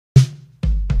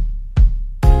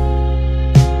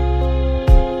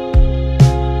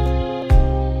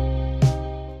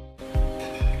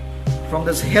from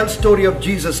this health story of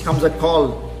Jesus comes a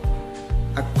call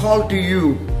to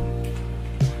you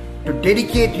to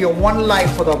dedicate your one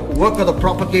life for the work of the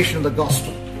propagation of the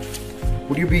gospel.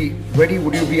 Would you be ready?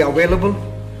 Would you be available?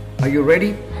 Are you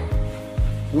ready?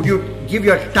 Would you give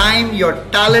your time, your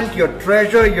talent, your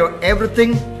treasure, your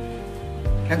everything?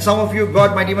 And some of you,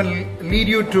 God might even lead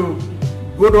you to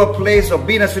go to a place or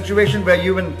be in a situation where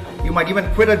you might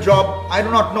even quit a job. I do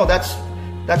not know.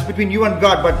 That's between you and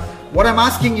God. But what I'm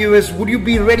asking you is, would you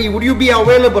be ready? Would you be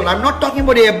available? I'm not talking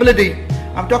about your ability.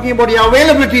 I'm talking about your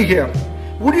availability here.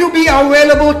 Would you be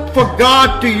available for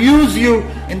God to use you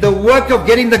in the work of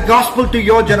getting the gospel to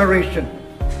your generation,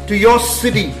 to your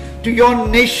city, to your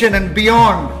nation and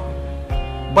beyond,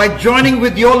 by joining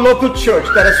with your local church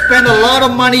that has spent a lot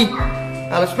of money,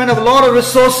 has spent a lot of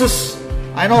resources?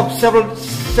 I know of several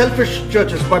selfish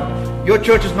churches, but your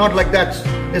church is not like that.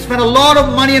 They spend a lot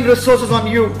of money and resources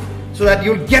on you so that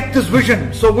you'll get this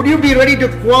vision. So would you be ready to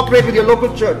cooperate with your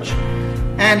local church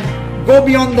and go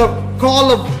beyond the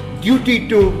call of duty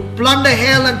to plunder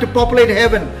hell and to populate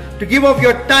heaven, to give of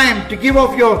your time, to give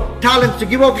of your talents, to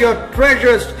give of your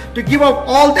treasures, to give of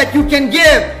all that you can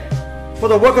give for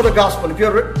the work of the gospel? If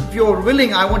you're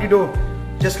willing, I want you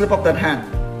to just slip up that hand.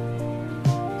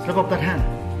 Slip up that hand.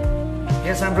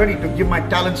 Yes, I'm ready to give my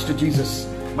talents to Jesus,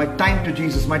 my time to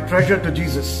Jesus, my treasure to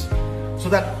Jesus, so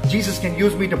that Jesus can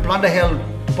use me to plunder hell,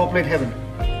 to populate heaven.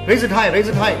 Raise it high, raise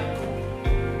it high.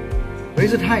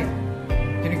 Raise it high.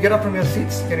 Can you get up from your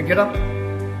seats? Can you get up?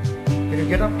 Can you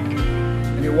get up?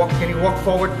 Can you walk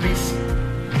forward, please?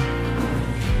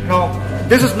 No,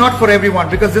 this is not for everyone,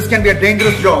 because this can be a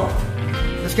dangerous job.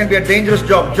 This can be a dangerous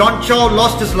job. John Chow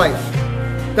lost his life.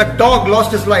 That dog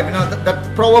lost his life.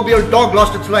 That proverbial dog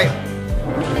lost its life.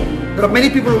 There are many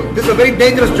people, this is a very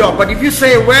dangerous job. But if you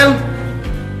say, well,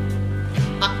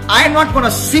 I'm not going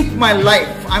to seek my life.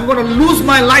 I'm going to lose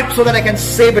my life so that I can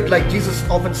save it, like Jesus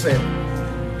often said.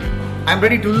 I'm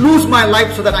ready to lose my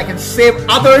life so that I can save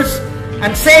others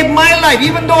and save my life.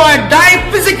 Even though I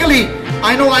die physically,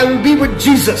 I know I will be with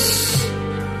Jesus,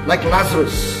 like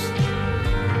Lazarus.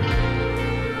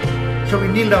 Shall we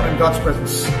kneel down in God's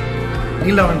presence?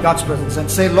 Kneel down in God's presence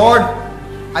and say, Lord,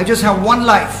 I just have one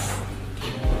life.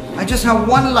 I just have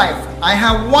one life. I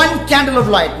have one candle of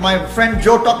light. My friend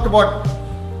Joe talked about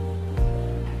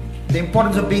the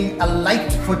importance of being a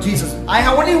light for Jesus. I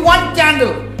have only one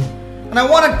candle. And I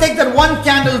want to take that one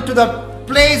candle to the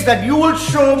place that you will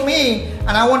show me.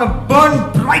 And I want to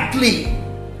burn brightly.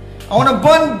 I want to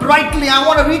burn brightly. I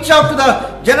want to reach out to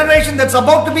the generation that's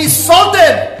about to be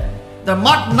salted. The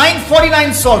Mark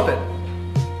 9:49 salted.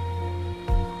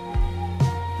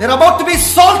 They're about to be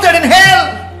salted in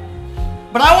hell.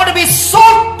 But I want to be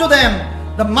salt to them.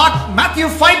 The Matthew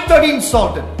 5:13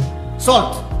 salted.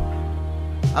 Salt.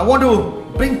 I want to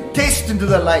bring taste into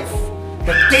their life.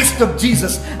 The taste of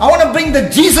Jesus. I want to bring the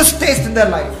Jesus taste in their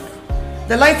life.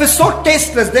 Their life is so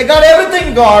tasteless. They got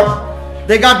everything, God.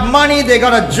 They got money. They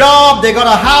got a job. They got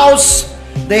a house.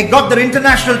 They got their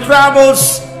international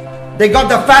travels. They got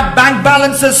the fat bank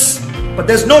balances. But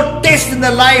there's no taste in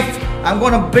their life. I'm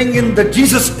going to bring in the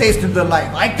Jesus taste in their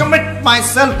life. I commit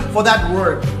myself for that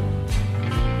word.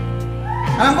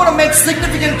 And I'm going to make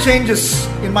significant changes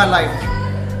in my life.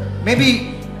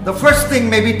 Maybe the first thing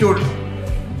may be to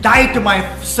die to my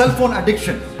cell phone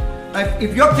addiction.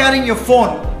 If you're carrying your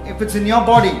phone, if it's in your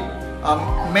body,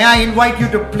 may I invite you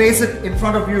to place it in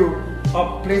front of you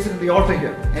or place it in the altar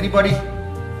here. Anybody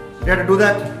dare to do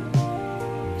that?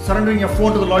 Surrendering your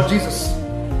phone to the Lord Jesus.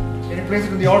 Can you place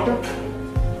it in the altar?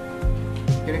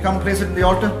 Can you come and place it in the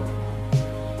altar?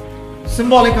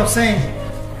 Symbolic of saying,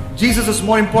 Jesus is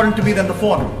more important to me than the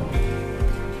phone.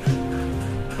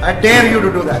 I dare you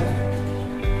to do that.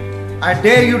 I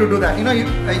dare you to do that.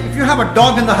 If you have a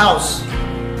dog in the house,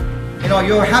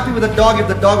 you're happy with the dog if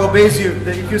the dog obeys you.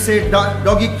 If you say,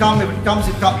 doggy come, if it comes,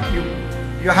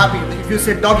 you're happy. If you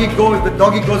say, doggy go, if the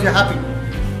doggy goes, you're happy.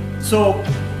 So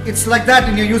it's like that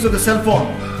in your use of the cell phone.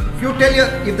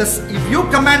 If you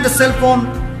command the cell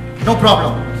phone, no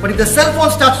problem. But if the cell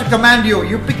phone starts to command you,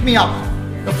 you pick me up.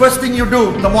 The first thing you do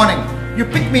in the morning, you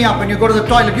pick me up. When you go to the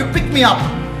toilet, you pick me up.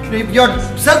 If your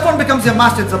cell phone becomes your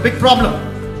master, it's a big problem.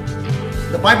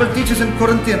 The Bible teaches in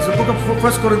Corinthians, the book of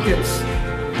 1 Corinthians,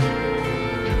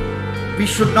 we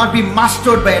should not be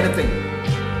mastered by anything.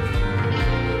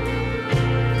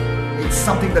 It's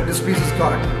something that displeases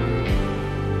God.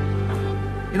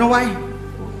 You know why?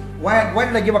 Why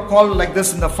did I give a call like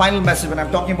this in the final message when I'm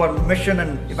talking about mission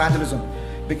and evangelism?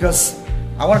 Because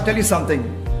I want to tell you something.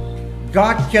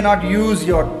 God cannot use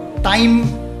your time.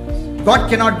 God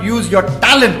cannot use your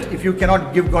talent if you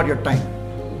cannot give God your time.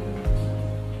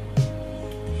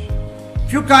 If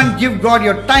If you can't give God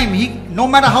your time, no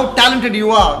matter how talented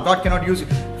you are, God cannot use you.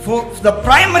 For the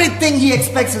primary thing He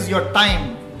expects is your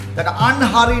time. That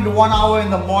unhurried 1 hour in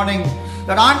the morning,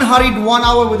 that unhurried 1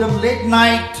 hour with Him late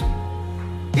night.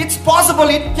 It's possible,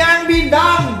 it can be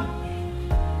done.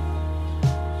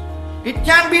 It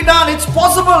can be done, it's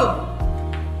possible.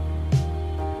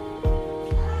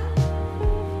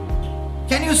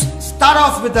 Can you start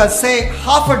off with say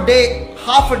half a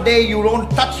day you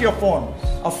don't touch your phone,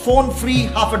 a phone free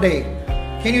half a day?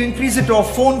 Can you increase it to a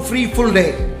phone free full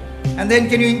day? And then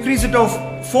can you increase it to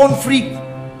a phone free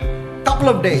couple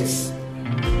of days?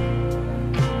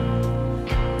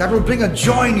 That will bring a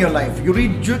joy in your life. You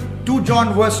read 2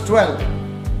 John verse 12.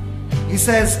 He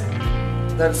says,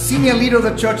 the senior leader of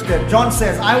the church there, John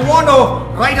says, I want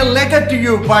to write a letter to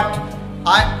you, but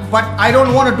I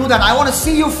don't want to do that. I want to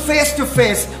see you face to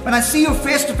face. When I see you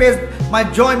face to face, my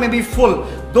joy may be full.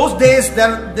 Those days,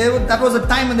 that was a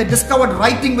time when they discovered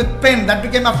writing with pen. That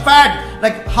became a fad,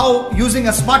 like how using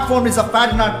a smartphone is a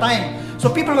fad in our time. So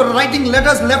people were writing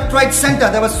letters left, right, center.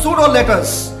 There were pseudo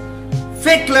letters,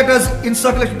 fake letters in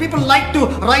circulation. People liked to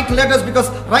write letters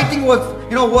because writing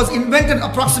was invented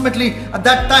approximately at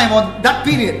that time or that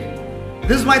period.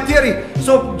 This is my theory.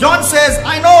 So John says,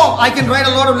 I know I can write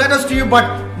a lot of letters to you, but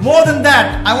more than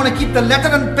that, I want to keep the letter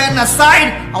and pen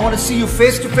aside. I want to see you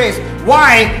face to face.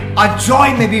 Why? Our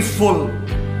joy may be full.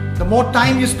 The more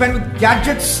time you spend with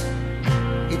gadgets,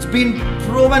 it's been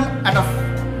proven at a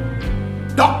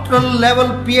doctoral level,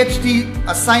 PhD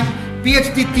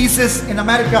thesis in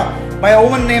America by a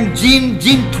woman named Jean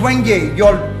Twenge.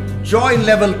 Your joy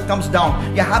level comes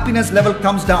down. Your happiness level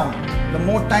comes down the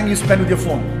more time you spend with your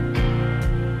phone.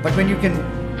 But when you can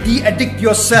de-addict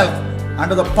yourself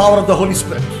under the power of the Holy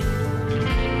Spirit,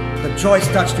 the joy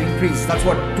starts to increase. That's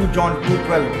what 2 John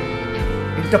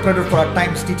 2:12 interpreted for our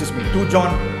times teaches me. 2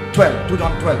 John 12,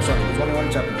 sorry, there's only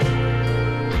one chapter.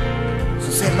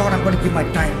 So say, Lord, I'm going to give my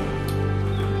time.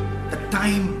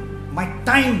 My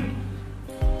time.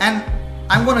 And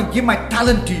I'm going to give my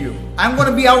talent to you. I'm going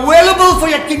to be available for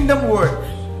your kingdom work.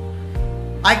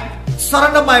 I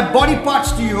surrender my body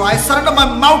parts to you. I surrender my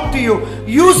mouth to you.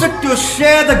 Use it to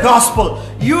share the gospel.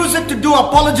 Use it to do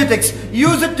apologetics.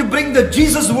 Use it to bring the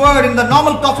Jesus word in the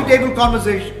normal coffee table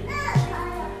conversation.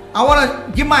 I want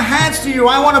to give my hands to you.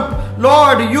 I want to,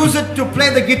 Lord, use it to play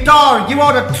the guitar, give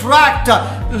out a tract,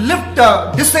 lift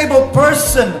a disabled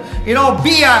person,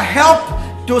 be a help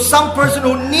to some person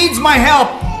who needs my help.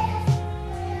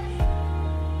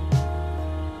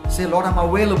 Say, Lord, I'm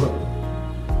available.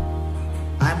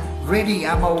 I'm ready.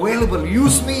 I'm available.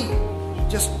 Use me.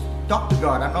 Just talk to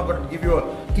God. I'm not going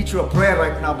to teach you a prayer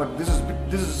right now, but this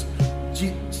is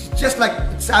just like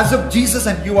it's as if Jesus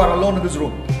and you are alone in this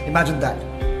room. Imagine that.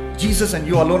 Jesus and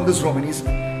you are alone in this room, and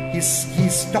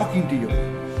he's talking to you.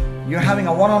 You're having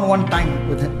a one-on-one time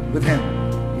with him.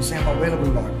 You say, I'm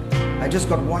available, Lord. I just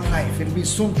got one life. It'll be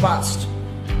soon past.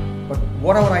 But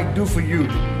whatever I do for you,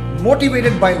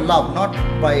 motivated by love, not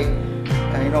by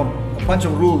a bunch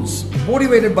of rules,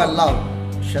 motivated by love,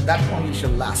 that only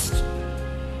shall last.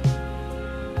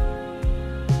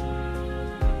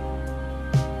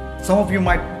 Some of you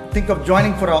might think of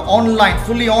joining for an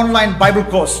fully online Bible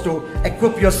course to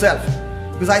equip yourself,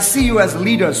 because I see you as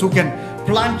leaders who can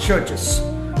plant churches,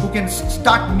 who can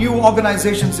start new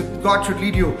organizations if God should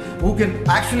lead you, who can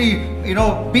actually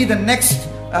be the next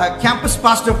campus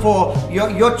pastor for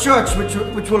your church, which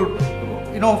will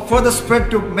further spread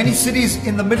to many cities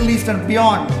in the Middle East and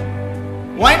beyond.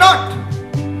 Why not?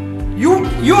 You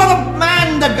are the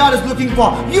man that God is looking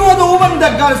for. You are the woman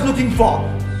that God is looking for.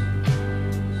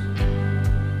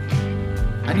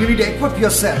 And you need to equip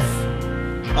yourself.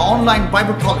 An online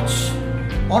Bible college,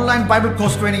 online Bible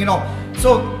course training,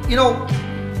 So,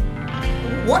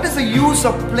 what is the use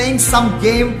of playing some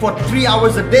game for 3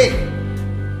 hours a day?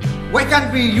 Why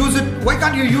can't we use it? Why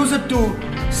can't you use it to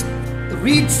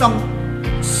read some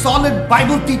solid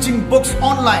Bible teaching books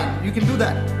online? You can do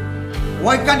that.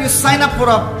 Why can't you sign up for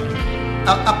a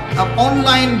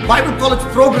online Bible college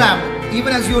program,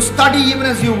 even as you study, even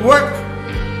as you work,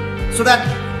 so that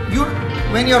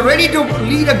when you're ready to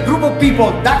lead a group of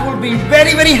people, that will be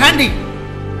very, very handy.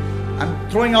 I'm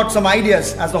throwing out some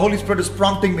ideas as the Holy Spirit is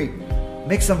prompting me.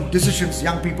 Make some decisions,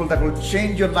 young people, that will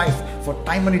change your life for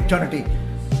time and eternity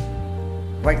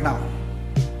right now.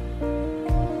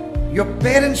 Your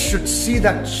parents should see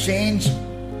that change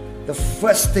the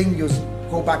first thing you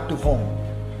go back to home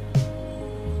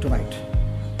tonight.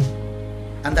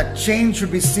 And that change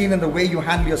should be seen in the way you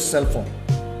handle your cell phone.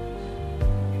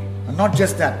 And not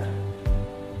just that,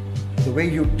 the way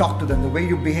you talk to them, the way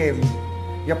you behave.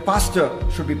 Your pastor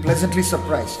should be pleasantly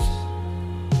surprised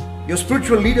Your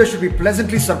spiritual leader should be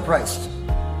pleasantly surprised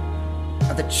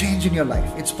at the change in your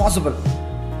life. It's possible.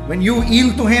 When you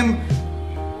yield to Him,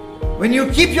 when you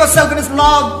keep yourself in His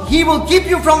love, He will keep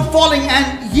you from falling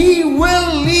and He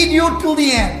will lead you till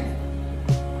the end.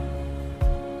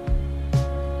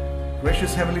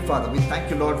 Gracious Heavenly Father, we thank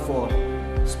you, Lord, for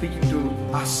speaking to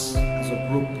us as a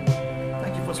group.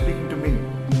 Thank you for speaking to me.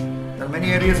 There are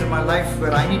many areas in my life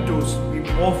where I need to be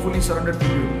more fully surrendered to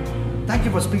you. Thank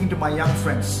you for speaking to my young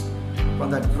friends,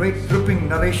 from that great gripping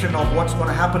narration of what's going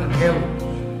to happen in hell,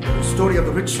 the story of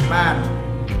the rich man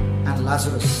and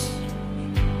Lazarus.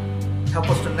 Help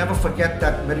us to never forget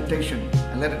that meditation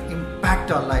and let it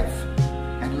impact our life.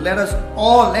 And let us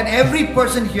all, let every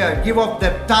person here give up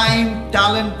their time,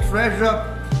 talent, treasure.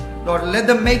 Lord, let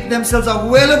them make themselves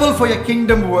available for your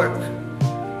kingdom work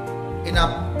in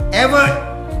a ever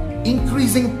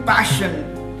increasing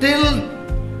passion till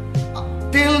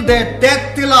their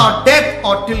death, till our death,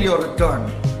 or till your return,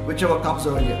 whichever comes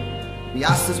earlier. We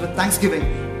ask this with thanksgiving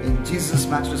in Jesus'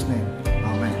 matchless name.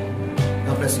 Amen.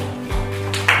 God bless you.